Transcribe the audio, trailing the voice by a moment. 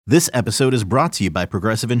This episode is brought to you by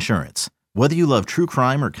Progressive Insurance. Whether you love true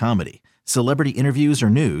crime or comedy, celebrity interviews or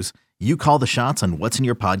news, you call the shots on what's in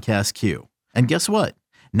your podcast queue. And guess what?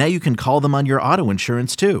 Now you can call them on your auto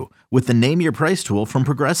insurance too with the Name Your Price tool from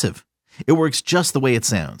Progressive. It works just the way it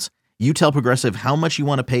sounds. You tell Progressive how much you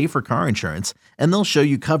want to pay for car insurance, and they'll show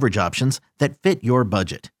you coverage options that fit your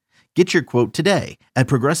budget. Get your quote today at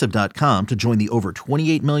Progressive.com to join the over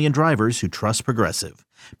 28 million drivers who trust Progressive.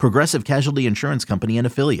 Progressive Casualty Insurance Company and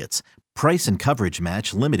Affiliates. Price and coverage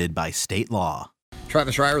match limited by state law.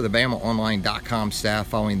 Travis Schreier, the BamaOnline.com staff,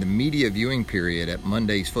 following the media viewing period at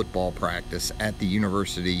Monday's football practice at the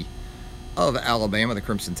University of Alabama. The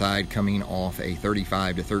Crimson Tide coming off a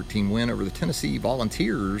 35-13 win over the Tennessee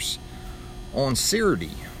Volunteers on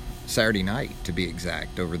Saturday night, to be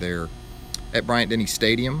exact, over there at Bryant-Denny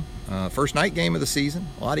Stadium. First night game of the season.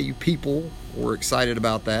 A lot of you people were excited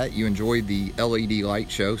about that. You enjoyed the LED light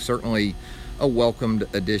show. Certainly a welcomed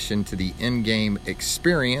addition to the in-game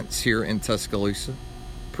experience here in Tuscaloosa.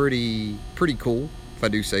 Pretty cool, if I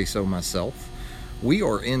do say so myself. We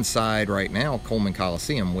are inside right now Coleman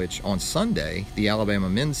Coliseum, which on Sunday, the Alabama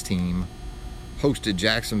men's team hosted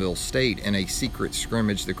Jacksonville State in a secret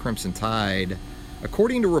scrimmage. The Crimson Tide,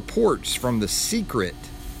 according to reports from the secret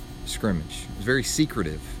scrimmage, it was very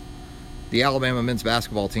secretive. The Alabama men's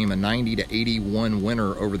basketball team, a 90-81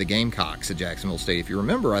 winner over the Gamecocks at Jacksonville State. If you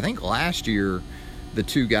remember, I think last year the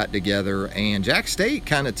two got together, and Jack State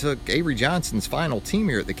kind of took Avery Johnson's final team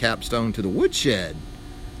here at the Capstone to the woodshed.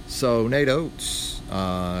 So Nate Oates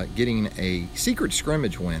getting a secret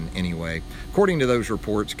scrimmage win anyway. According to those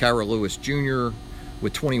reports, Kyra Lewis Jr.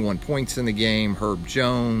 with 21 points in the game, Herb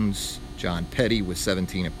Jones, John Petty with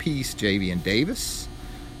 17 apiece, Javian Davis,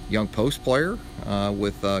 young post player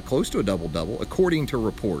with close to a double-double, according to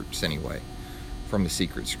reports anyway, from the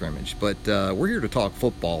secret scrimmage. But we're here to talk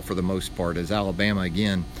football for the most part, as Alabama,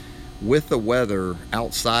 again, with the weather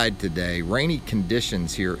outside today, rainy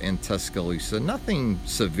conditions here in Tuscaloosa, nothing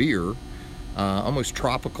severe, almost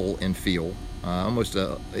tropical in feel, almost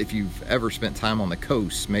if you've ever spent time on the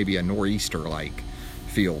coast, maybe a nor'easter-like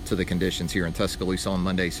feel to the conditions here in Tuscaloosa on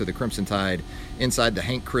Monday. So the Crimson Tide inside the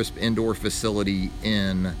Hank Crisp indoor facility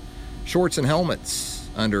in shorts and helmets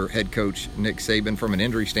under head coach Nick Saban. From an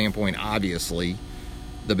injury standpoint, obviously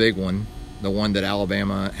the big one, the one that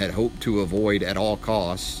Alabama had hoped to avoid at all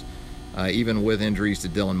costs, even with injuries to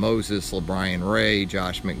Dylan Moses, LaBryan Ray,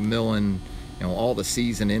 Josh McMillan, all the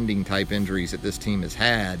season-ending type injuries that this team has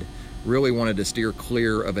had. Really wanted to steer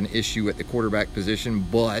clear of an issue at the quarterback position,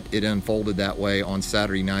 but it unfolded that way on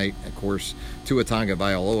Saturday night. Of course, Tua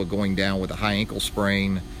Tagovailoa going down with a high ankle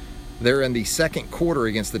sprain. They're in the second quarter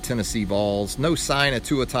against the Tennessee Vols. No sign of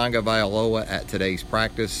Tua Tagovailoa at today's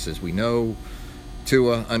practice. As we know,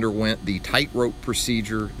 Tua underwent the tightrope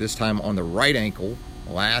procedure, this time on the right ankle,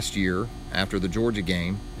 last year after the Georgia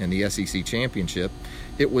game in the SEC Championship.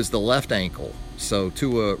 It was the left ankle. So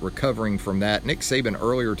Tua recovering from that. Nick Saban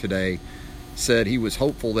earlier today said he was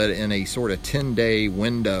hopeful that in a sort of 10-day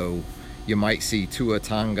window, you might see Tua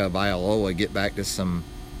Tagovailoa get back to some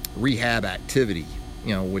rehab activity,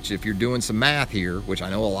 which if you're doing some math here, which I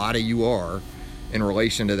know a lot of you are, in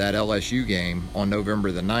relation to that LSU game on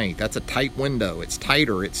November the 9th, that's a tight window. It's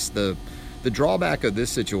tighter. It's the drawback of this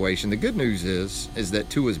situation. The good news is that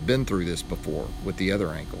Tua's been through this before with the other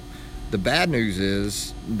ankle. The bad news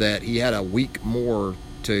is that he had a week more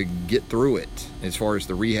to get through it as far as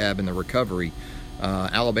the rehab and the recovery.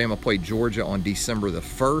 Alabama played Georgia on December the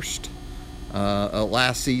 1st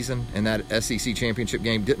last season in that SEC championship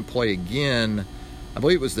game. Didn't play again. I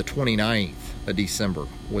believe it was the 29th of December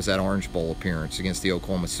was that Orange Bowl appearance against the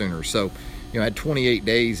Oklahoma Sooners. So, had 28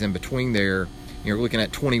 days in between there. You're looking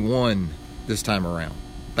at 21 this time around.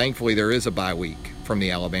 Thankfully, there is a bye week from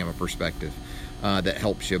the Alabama perspective. That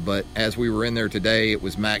helps you. But as we were in there today, it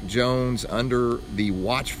was Mac Jones under the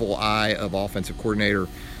watchful eye of offensive coordinator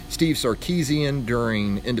Steve Sarkisian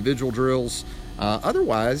during individual drills.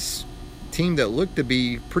 Otherwise, team that looked to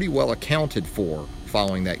be pretty well accounted for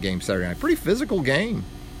following that game Saturday night. Pretty physical game.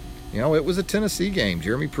 It was a Tennessee game.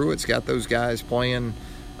 Jeremy Pruitt's got those guys playing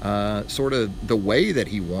sort of the way that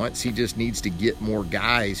he wants. He just needs to get more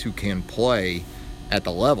guys who can play at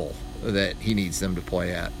the level that he needs them to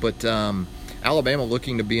play at. But Alabama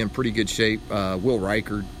looking to be in pretty good shape. Will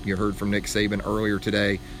Reichard, you heard from Nick Saban earlier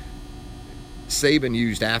today. Saban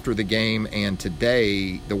used after the game and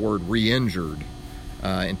today the word re-injured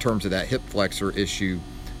in terms of that hip flexor issue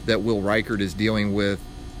that Will Reichard is dealing with.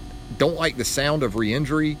 Don't like the sound of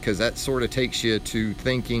re-injury because that sort of takes you to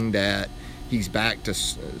thinking that he's back to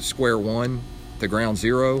square one, to ground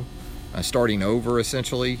zero. starting over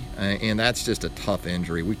essentially, and that's just a tough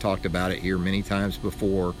injury. We've talked about it here many times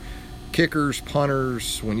before. Kickers,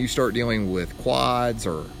 punters, when you start dealing with quads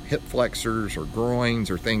or hip flexors or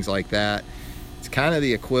groins or things like that, it's kind of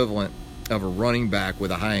the equivalent of a running back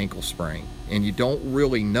with a high ankle sprain. And you don't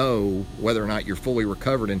really know whether or not you're fully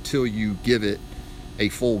recovered until you give it a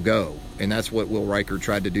full go. And that's what Will Riker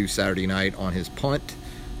tried to do Saturday night on his punt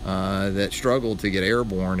that struggled to get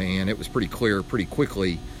airborne. And it was pretty clear pretty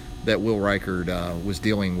quickly that Will Riker was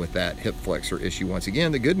dealing with that hip flexor issue once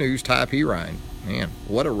again. The good news, Ty Perine, man,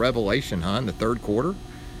 what a revelation, huh, in the third quarter.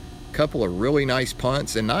 A couple of really nice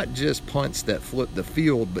punts, and not just punts that flipped the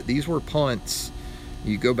field, but these were punts.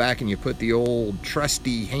 You go back and you put the old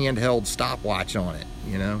trusty handheld stopwatch on it,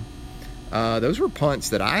 you know. Those were punts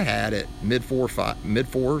that I had at mid-fours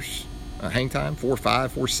hang time,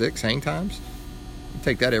 4.5, 4.6 hang times. You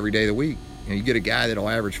take that every day of the week. You know, you get a guy that'll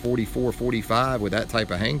average 44, 45 with that type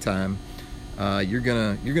of hang time, you're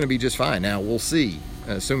gonna be just fine. Now we'll see.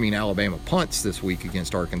 Assuming Alabama punts this week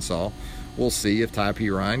against Arkansas, we'll see if Ty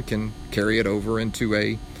Perine can carry it over into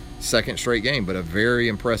a second straight game. But a very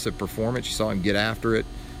impressive performance. You saw him get after it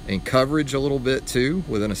in coverage a little bit too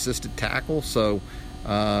with an assisted tackle. So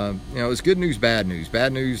it's good news, bad news.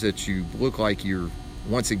 Bad news that you look like you're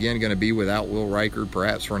once again going to be without Will Riker,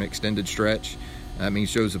 perhaps for an extended stretch. That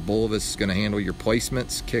means Joseph Bulovas is going to handle your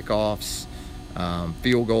placements, kickoffs,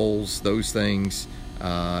 field goals, those things.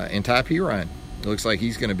 And Ty Perine, it looks like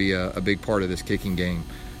he's going to be a big part of this kicking game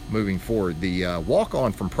moving forward. The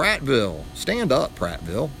walk-on from Prattville. Stand up,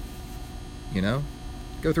 Prattville. You know,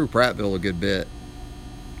 go through Prattville a good bit.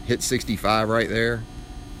 Hit 65 right there.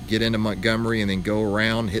 Get into Montgomery and then go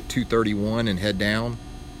around, hit 231 and head down.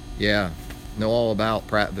 Yeah, know all about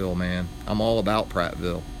Prattville, man. I'm all about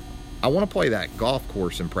Prattville. I want to play that golf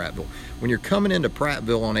course in Prattville. When you're coming into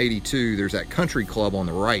Prattville on 82, there's that country club on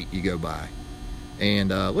the right you go by. And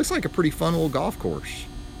looks like a pretty fun little golf course.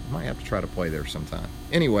 Might have to try to play there sometime.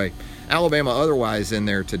 Anyway, Alabama otherwise in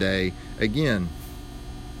there today. Again,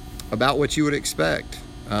 about what you would expect.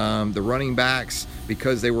 The running backs,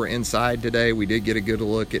 because they were inside today, we did get a good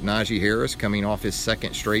look at Najee Harris coming off his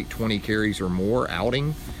second straight 20 carries or more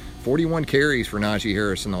outing. 41 carries for Najee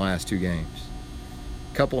Harris in the last two games.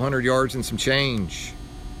 Couple hundred yards and some change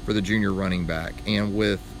for the junior running back. And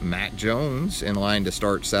with Mac Jones in line to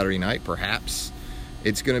start Saturday night, perhaps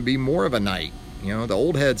it's going to be more of a night. You know, the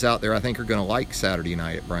old heads out there, I think, are going to like Saturday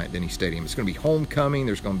night at Bryant-Denny Stadium. It's going to be homecoming.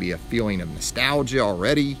 There's going to be a feeling of nostalgia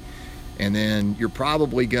already. And then you're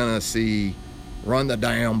probably going to see run the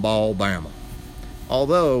damn ball, Bama.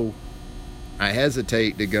 Although, I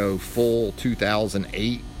hesitate to go full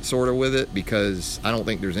 2008 sort of with it, because I don't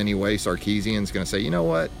think there's any way Sarkisian's going to say, you know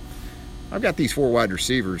what, I've got these four wide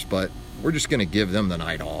receivers, but we're just going to give them the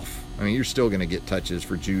night off. I mean, you're still going to get touches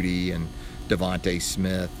for Judy and Devontae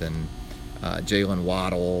Smith and Jalen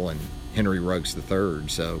Waddle and Henry Ruggs III.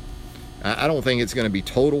 So I don't think it's going to be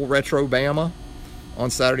total retro Bama on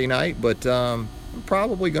Saturday night, but I'm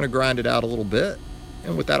probably going to grind it out a little bit.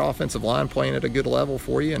 And with that offensive line playing at a good level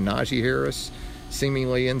for you, and Najee Harris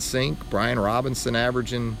seemingly in sync, Brian Robinson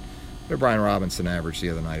averaging, what did Brian Robinson average the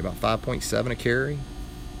other night? About 5.7 a carry.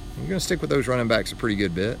 You're going to stick with those running backs a pretty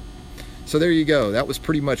good bit. So there you go. That was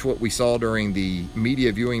pretty much what we saw during the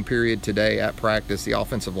media viewing period today at practice. The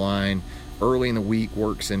offensive line early in the week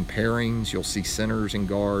works in pairings. You'll see centers and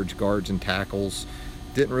guards and tackles.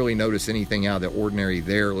 Didn't really notice anything out of the ordinary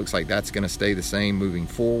there. Looks like that's going to stay the same moving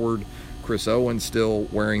forward. Chris Owens still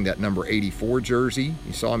wearing that number 84 jersey.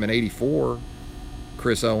 You saw him in 84.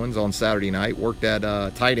 Chris Owens on Saturday night worked at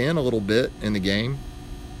tight end a little bit in the game.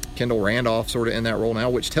 Kendall Randolph sort of in that role now,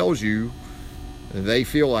 which tells you they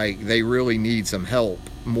feel like they really need some help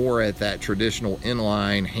more at that traditional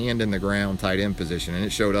inline, hand in the ground tight end position, and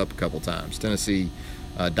it showed up a couple times. Tennessee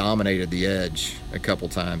dominated the edge a couple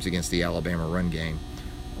times against the Alabama run game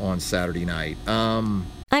on Saturday night.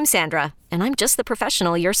 I'm Sandra, and I'm just the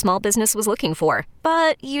professional your small business was looking for.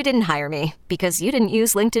 But you didn't hire me because you didn't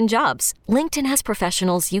use LinkedIn Jobs. LinkedIn has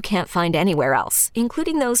professionals you can't find anywhere else,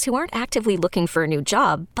 including those who aren't actively looking for a new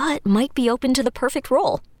job, but might be open to the perfect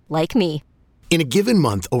role, like me. In a given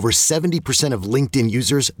month, over 70% of LinkedIn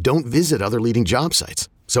users don't visit other leading job sites.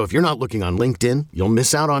 So if you're not looking on LinkedIn, you'll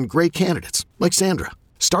miss out on great candidates like Sandra.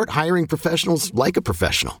 Start hiring professionals like a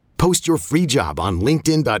professional. Post your free job on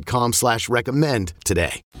linkedin.com/recommend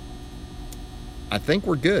today. I think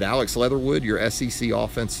we're good. Alex Leatherwood, your SEC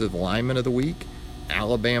Offensive Lineman of the Week.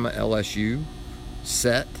 Alabama LSU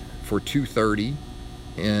set for 2:30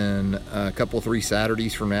 in a couple, 3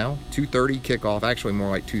 Saturdays from now. 2:30 kickoff, actually more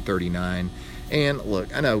like 2:39. And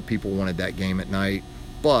look, I know people wanted that game at night,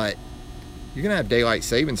 but you're going to have daylight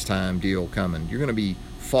savings time deal coming. You're going to be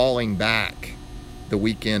falling back the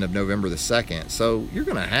weekend of November the 2nd. So you're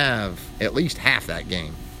going to have at least half that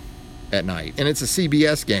game at night. And it's a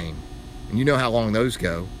CBS game. And you know how long those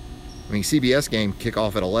go. I mean, CBS game kick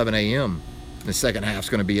off at 11 a.m. And the second half's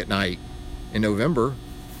going to be at night in November.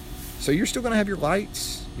 So you're still going to have your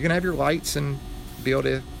lights. You're going to have your lights and be able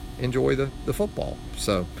to enjoy the football.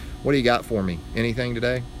 So what do you got for me? Anything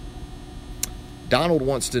today? Donald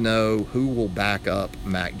wants to know who will back up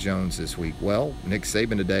Mac Jones this week. Well, Nick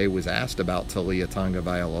Saban today was asked about Taulia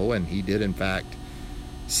Tagovailoa, and he did, in fact,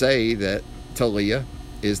 say that Taulia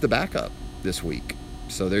is the backup this week.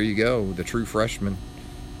 So there you go, the true freshman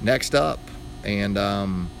next up. And,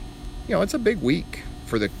 it's a big week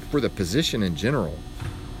for the position in general.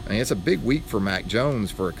 I mean, it's a big week for Mac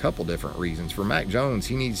Jones for a couple different reasons. For Mac Jones,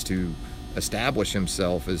 he needs to establish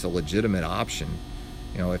himself as a legitimate option.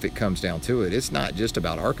 If it comes down to it, it's not just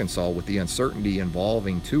about Arkansas with the uncertainty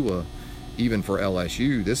involving Tua, even for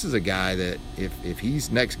LSU. This is a guy that if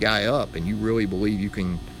he's next guy up and you really believe you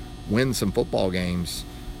can win some football games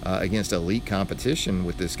against elite competition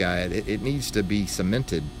with this guy, it needs to be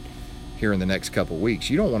cemented here in the next couple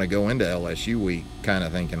weeks. You don't want to go into LSU week kind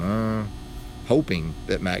of thinking, hoping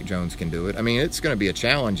that Mac Jones can do it. I mean, it's going to be a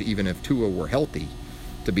challenge even if Tua were healthy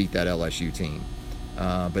to beat that LSU team.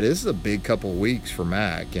 But this is a big couple of weeks for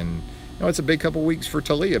Mac, and it's a big couple of weeks for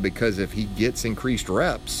Taulia, because if he gets increased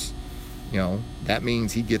reps, that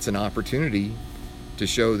means he gets an opportunity to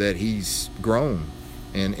show that he's grown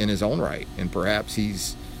in his own right, and perhaps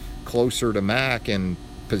he's closer to Mac and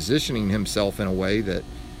positioning himself in a way that,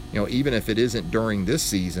 even if it isn't during this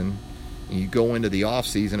season, you go into the off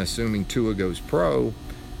season assuming Tua goes pro.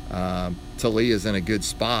 Taulia's in a good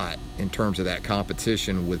spot in terms of that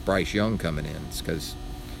competition with Bryce Young coming in, because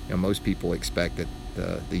most people expect that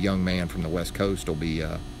the young man from the West Coast will be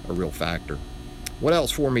a real factor. What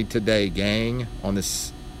else for me today, gang, on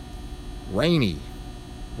this rainy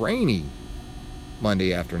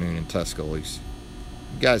Monday afternoon in Tuscaloosa?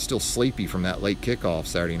 You guys still sleepy from that late kickoff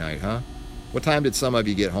Saturday night, huh? What time did some of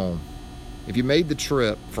you get home? If you made the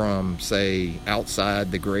trip from, say,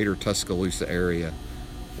 outside the greater Tuscaloosa area,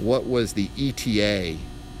 what was the ETA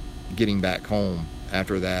getting back home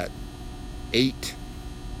after that 8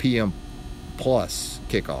 p.m. plus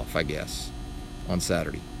kickoff, I guess, on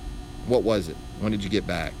Saturday? What was it? When did you get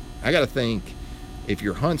back? I got to think, if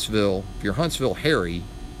you're Huntsville Harry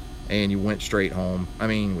and you went straight home, I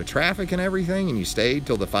mean, with traffic and everything, and you stayed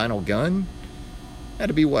till the final gun, had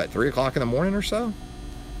to be, 3 o'clock in the morning or so?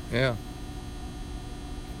 Yeah.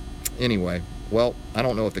 Anyway, well, I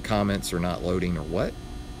don't know if the comments are not loading or what,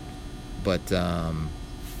 but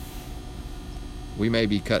we may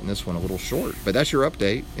be cutting this one a little short. But that's your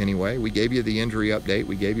update anyway. We gave you the injury update.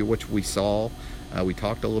 We gave you what we saw. We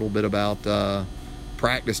talked a little bit about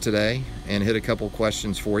practice today and hit a couple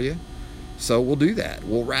questions for you. So we'll do that.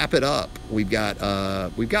 We'll wrap it up. We've got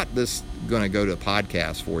this going to go to a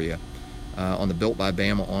podcast for you on the Built by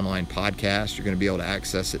Bama online podcast. You're going to be able to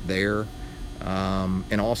access it there.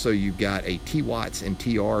 And also you've got a T. Watts and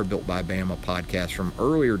TR Built by Bama podcast from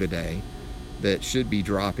earlier today that should be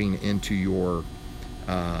dropping into your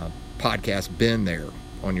podcast bin there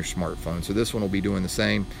on your smartphone. So this one will be doing the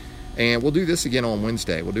same. And we'll do this again on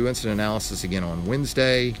Wednesday. We'll do incident analysis again on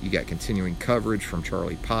Wednesday. You got continuing coverage from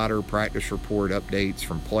Charlie Potter, practice report updates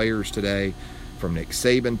from players today, from Nick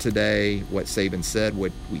Saban today. What Saban said,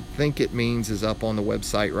 what we think it means is up on the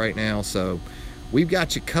website right now. So we've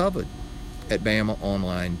got you covered at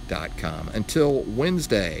BamaOnline.com. Until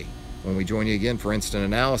Wednesday, when we join you again for instant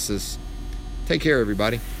analysis, take care,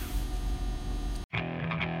 everybody.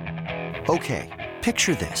 Okay,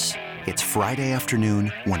 picture this. It's Friday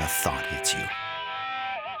afternoon when a thought hits you.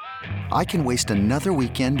 I can waste another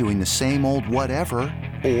weekend doing the same old whatever,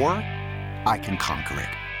 or I can conquer it.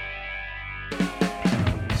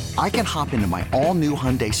 I can hop into my all-new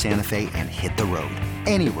Hyundai Santa Fe and hit the road.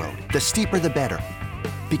 Any road. The steeper, the better.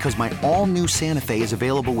 Because my all-new Santa Fe is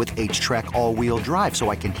available with H-Track all-wheel drive, so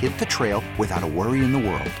I can hit the trail without a worry in the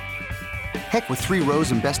world. Heck, with 3 rows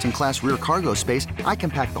and best-in-class rear cargo space, I can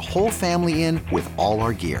pack the whole family in with all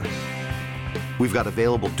our gear. We've got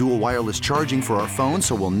available dual wireless charging for our phones,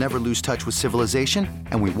 so we'll never lose touch with civilization,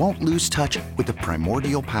 and we won't lose touch with the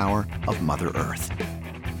primordial power of Mother Earth.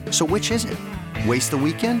 So which is it? Waste the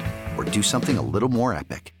weekend or do something a little more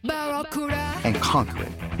epic? And conquer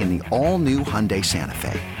it in the all-new Hyundai Santa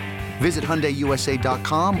Fe. Visit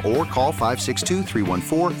HyundaiUSA.com or call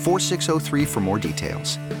 562-314-4603 for more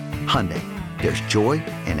details. Hyundai, there's joy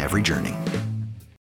in every journey.